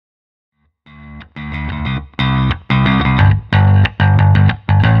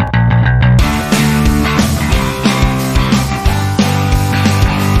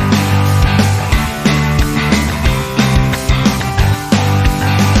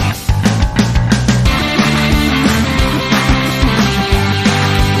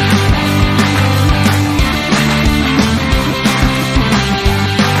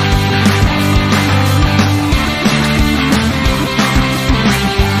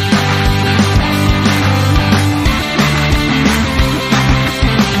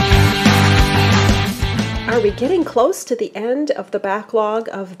close to the end of the backlog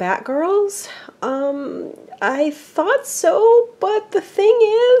of Batgirls? I thought so, but the thing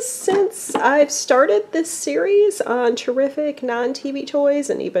is, since I've started this series on terrific non-TV toys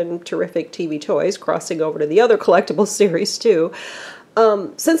and even terrific TV toys, crossing over to the other collectible series too,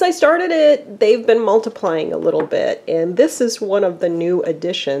 since I started it, they've been multiplying a little bit, and this is one of the new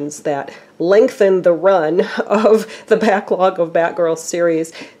additions that lengthened the run of the backlog of Batgirl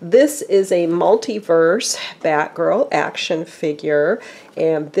series. This is a multiverse Batgirl action figure,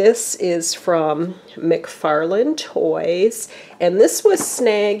 and this is from McFarlane Toys, and this was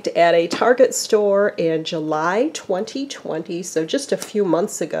snagged at a Target store in July 2020, so just a few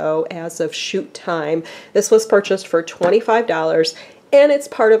months ago as of shoot time. This was purchased for $25. And it's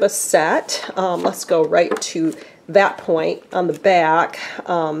part of a set. Let's go right to that point on the back.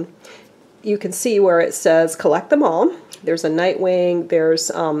 You can see where it says collect them all. There's a Nightwing.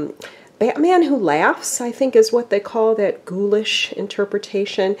 There's Batman Who Laughs, I think is what they call that ghoulish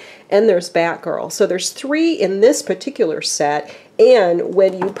interpretation. And there's Batgirl. So there's 3 in this particular set. And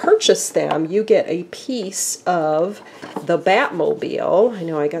when you purchase them, you get a piece of the Batmobile. I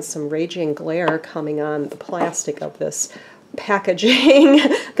know I got some raging glare coming on the plastic of this packaging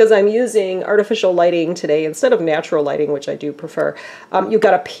because I'm using artificial lighting today instead of natural lighting, which I do prefer. You've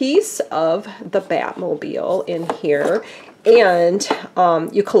got a piece of the Batmobile in here, and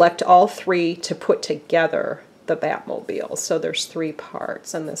you collect all 3 to put together the Batmobile. So there's 3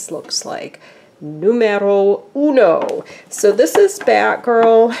 parts, and this looks like numero uno. So this is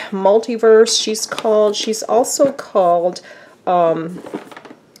Batgirl Multiverse. She's also called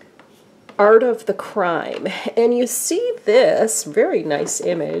Art of the Crime, and you see this very nice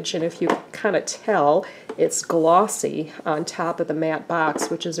image, and if you kind of tell, it's glossy on top of the matte box,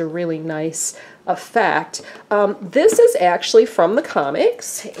 which is a really nice effect. This is actually from the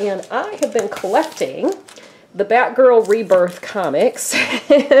comics, and I have been collecting the Batgirl Rebirth comics,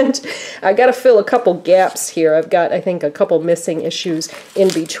 and I got to fill a couple gaps here. I've got, I think, a couple missing issues in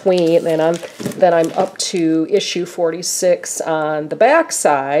between, and I'm up to issue 46 on the back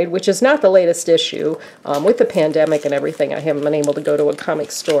side, which is not the latest issue. With the pandemic and everything, I haven't been able to go to a comic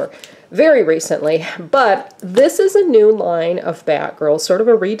store very recently, but this is a new line of Batgirl, sort of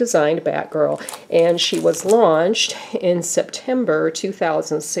a redesigned Batgirl, and she was launched in September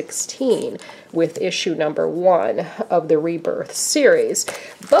 2016 with issue number 1 of the Rebirth series.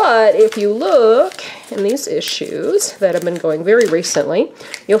 But if you look in these issues that have been going very recently,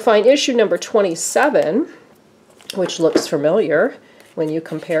 you'll find issue number 27, which looks familiar when you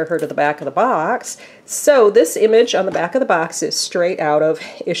compare her to the back of the box. So this image on the back of the box is straight out of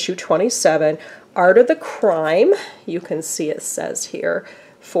issue 27, Art of the Crime. You can see it says here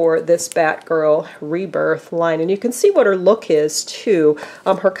for this Batgirl Rebirth line, and you can see what her look is too.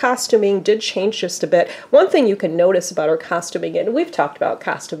 Her costuming did change just a bit. One thing you can notice about her costuming, and we've talked about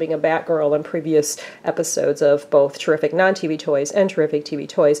costuming of Batgirl in previous episodes of both terrific non-TV toys and terrific TV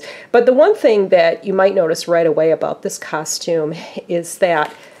toys, but the one thing that you might notice right away about this costume is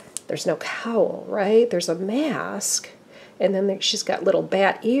that there's no cowl, right? There's a mask, and then she's got little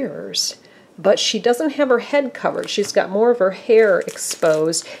bat ears. But she doesn't have her head covered. She's got more of her hair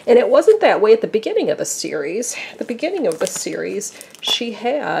exposed. And it wasn't that way at the beginning of the series. At the beginning of the series, she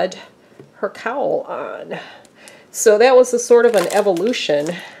had her cowl on. So that was a sort of an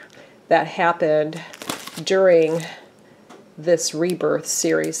evolution that happened during this Rebirth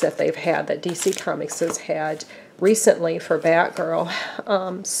series that they've had, that DC Comics has had recently for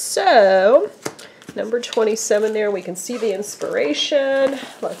Batgirl. So number 27 there, we can see the inspiration.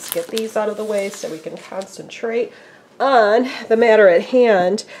 Let's get these out of the way so we can concentrate on the matter at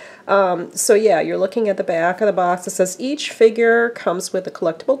hand. So yeah, you're looking at the back of the box. It says each figure comes with a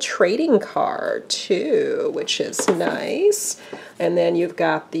collectible trading card too, which is nice. And then you've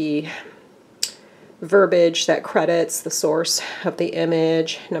got the verbiage that credits the source of the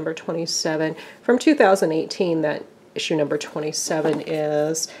image, number 27, from 2018, that issue number 27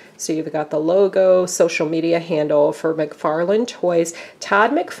 is. So you've got the logo, social media handle for McFarlane Toys. Todd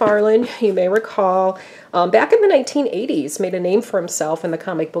McFarlane, you may recall, back in the 1980s, made a name for himself in the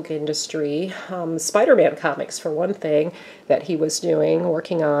comic book industry. Spider-Man comics, for one thing, that he was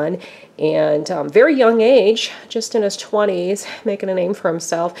working on. And very young age, just in his 20s, making a name for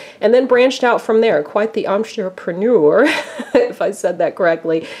himself. And then branched out from there, quite the entrepreneur, if I said that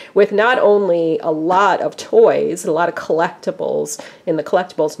correctly, with not only a lot of toys, a lot of collectibles in the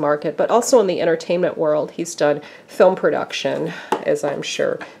collectibles market, market, but also in the entertainment world. He's done film production, as I'm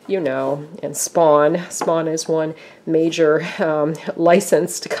sure you know, and Spawn. Spawn is one major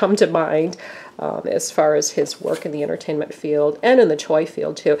license to come to mind as far as his work in the entertainment field and in the toy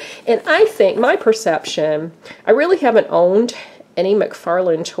field too. And I think, my perception, I really haven't owned any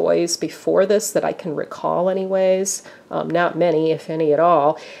McFarlane Toys before this that I can recall anyways. Not many, if any at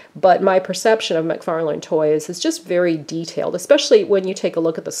all. But my perception of McFarlane Toys is just very detailed, especially when you take a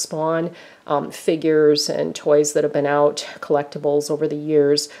look at the Spawn figures and toys that have been out, collectibles over the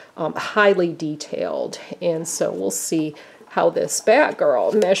years, highly detailed. And so we'll see how this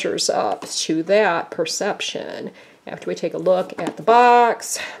Batgirl measures up to that perception after we take a look at the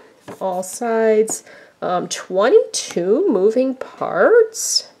box, all sides. 22 moving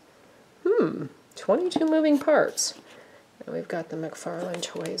parts. 22 moving parts. And we've got the McFarlane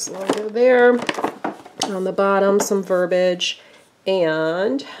Toys logo there. On the bottom, some verbiage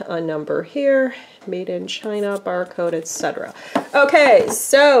and a number here, made in China, barcode, etc. Okay,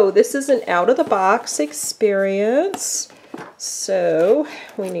 so this is an out-of-the-box experience. So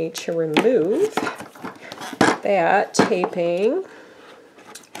we need to remove that taping.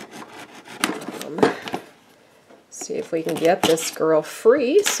 See if we can get this girl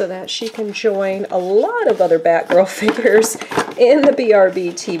free so that she can join a lot of other Batgirl figures in the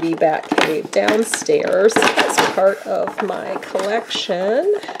BRBTV Batcave downstairs as part of my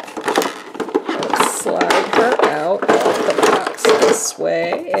collection. Let's slide her out of the box this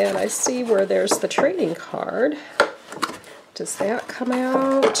way, and I see where there's the trading card. Does that come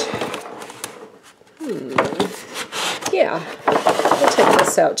out? Yeah, I'll take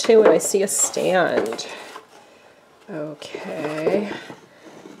this out too, and I see a stand. Okay,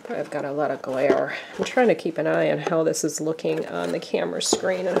 but I've got a lot of glare. I'm trying to keep an eye on how this is looking on the camera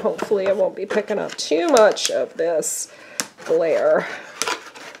screen, and hopefully I won't be picking up too much of this glare.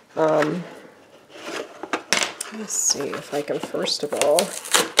 Let's see if I can, first of all,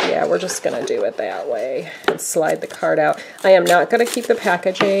 yeah, we're just going to do it that way and slide the card out. I am not going to keep the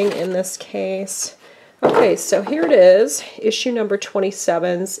packaging in this case. Okay, so here it is, issue number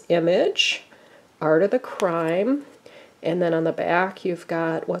 27's image, Art of the Crime. And then on the back, you've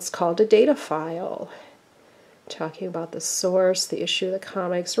got what's called a data file, talking about the source, the issue of the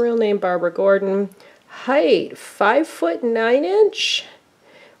comics, real name Barbara Gordon, height 5'9",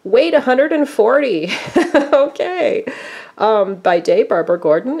 weight 140. Okay. By day, Barbara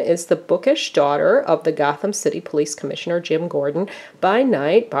Gordon is the bookish daughter of the Gotham City Police Commissioner Jim Gordon. By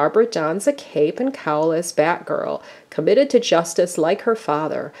night, Barbara dons a cape and cowl as Batgirl, committed to justice like her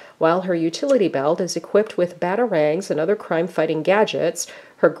father. While her utility belt is equipped with batarangs and other crime-fighting gadgets,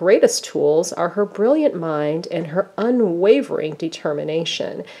 her greatest tools are her brilliant mind and her unwavering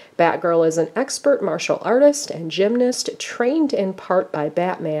determination. Batgirl is an expert martial artist and gymnast trained in part by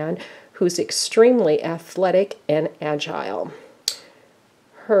Batman, who's extremely athletic and agile.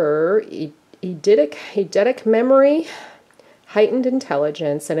 Her eidetic memory, heightened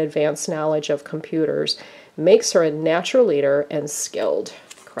intelligence, and advanced knowledge of computers makes her a natural leader and skilled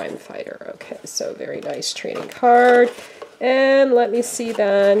crime fighter. Okay, so very nice trading card. And let me see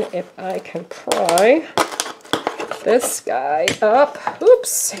then if I can pry this guy up.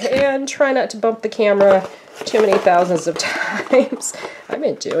 Oops, and try not to bump the camera too many thousands of times. I've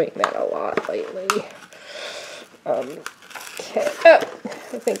been doing that a lot lately. Okay, I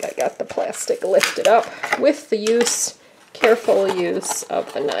think I got the plastic lifted up with the careful use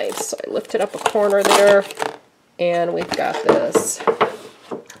of the knife. So I lifted up a corner there, and we've got this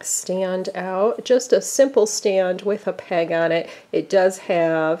stand out. Just a simple stand with a peg on it. It does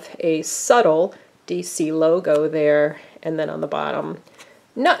have a subtle DC logo there, and then on the bottom,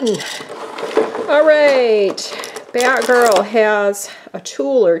 nothing. All right, Batgirl has a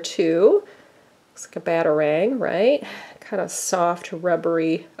tool or two. Looks like a batarang, right? Kind of soft,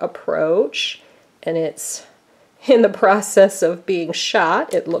 rubbery approach, and it's in the process of being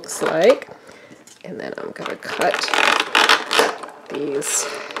shot, it looks like. And then I'm going to cut these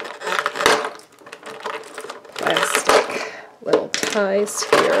plastic little ties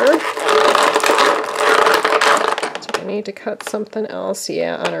here. Do I need to cut something else?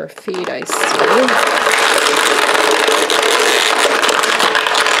 Yeah, on her feet, I see.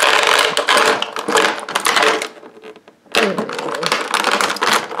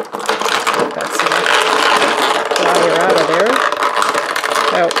 That's enough wire out of there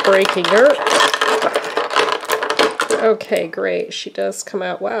without breaking her. Okay, great. She does come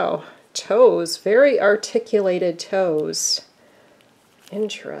out. Wow. Toes. Very articulated toes.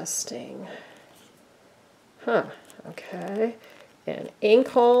 Interesting. Huh. Okay. And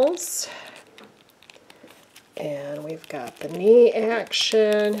ankles. And we've got the knee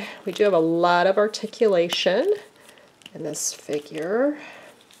action. We do have a lot of articulation in this figure.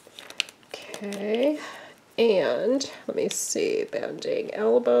 Okay, and let me see, bending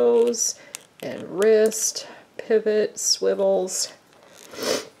elbows and wrist, pivot, swivels.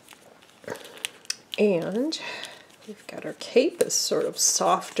 And we've got our cape is sort of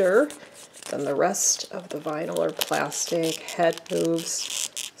softer than the rest of the vinyl or plastic. Head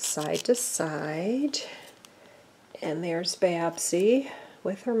moves side to side. And there's Babsy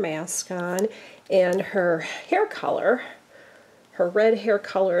with her mask on. And her hair color, her red hair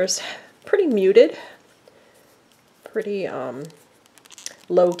color is pretty muted. Pretty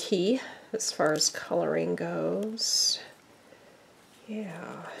low-key as far as coloring goes.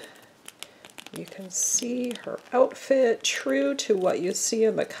 Yeah. You can see her outfit, true to what you see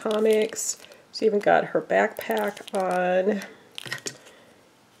in the comics. She's even got her backpack on.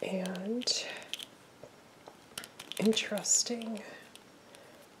 And interesting.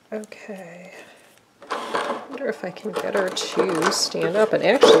 Okay. I wonder if I can get her to stand up. And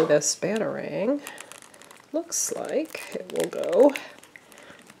actually this Batarang looks like it will go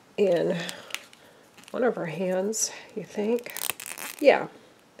in one of her hands, you think? Yeah,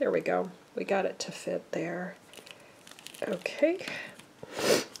 there we go. We got it to fit there. Okay.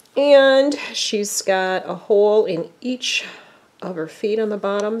 And she's got a hole in each of her feet on the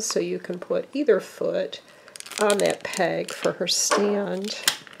bottom, so you can put either foot on that peg for her stand.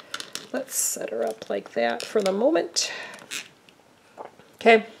 Let's set her up like that for the moment.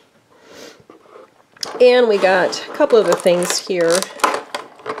 Okay. And we got a couple of the things here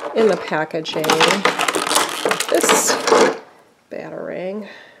in the packaging. This Batarang.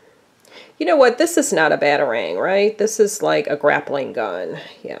 You know what? This is not a Batarang, right? This is like a grappling gun.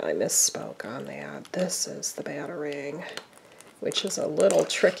 Yeah, I misspoke on that. This is the Batarang, which is a little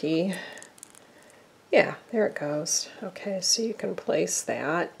tricky. Yeah, there it goes. Okay, so you can place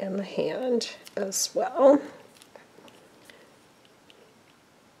that in the hand as well.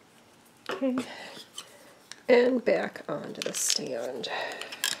 Okay. And back onto the stand.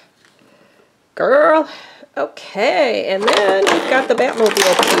 Girl! Okay, and then we've got the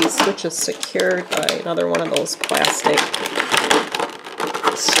Batmobile piece, which is secured by another one of those plastic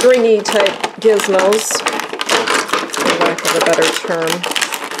stringy type gizmos, for lack of a better term.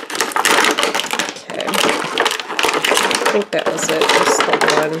 Okay, I think that was it, just the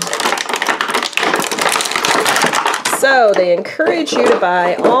one. So they encourage you to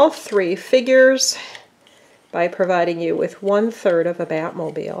buy all 3 figures by providing you with 1/3 of a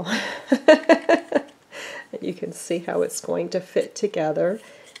Batmobile. You can see how it's going to fit together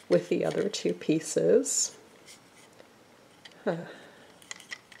with the other 2 pieces. Got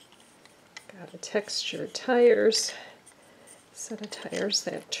a textured tires, set of tires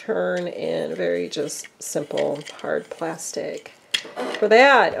that turn in very just simple hard plastic. For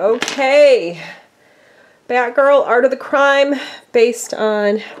that, okay. Batgirl Art of the Crime, based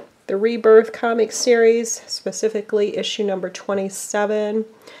on the Rebirth comic series, specifically issue number 27.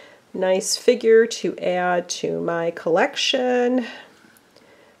 Nice figure to add to my collection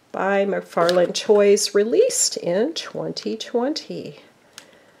by McFarlane Toys, released in 2020.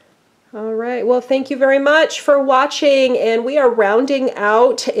 All right, well, thank you very much for watching, and we are rounding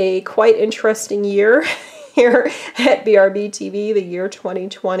out a quite interesting year here at BRBTV, the year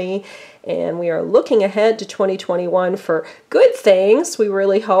 2020, and we are looking ahead to 2021 for good things, we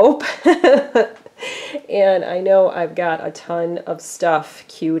really hope. And I know I've got a ton of stuff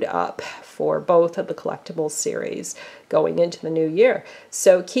queued up for both of the collectibles series going into the new year.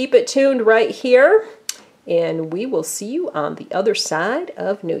 So keep it tuned right here, and we will see you on the other side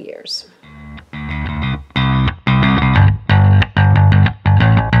of New Year's.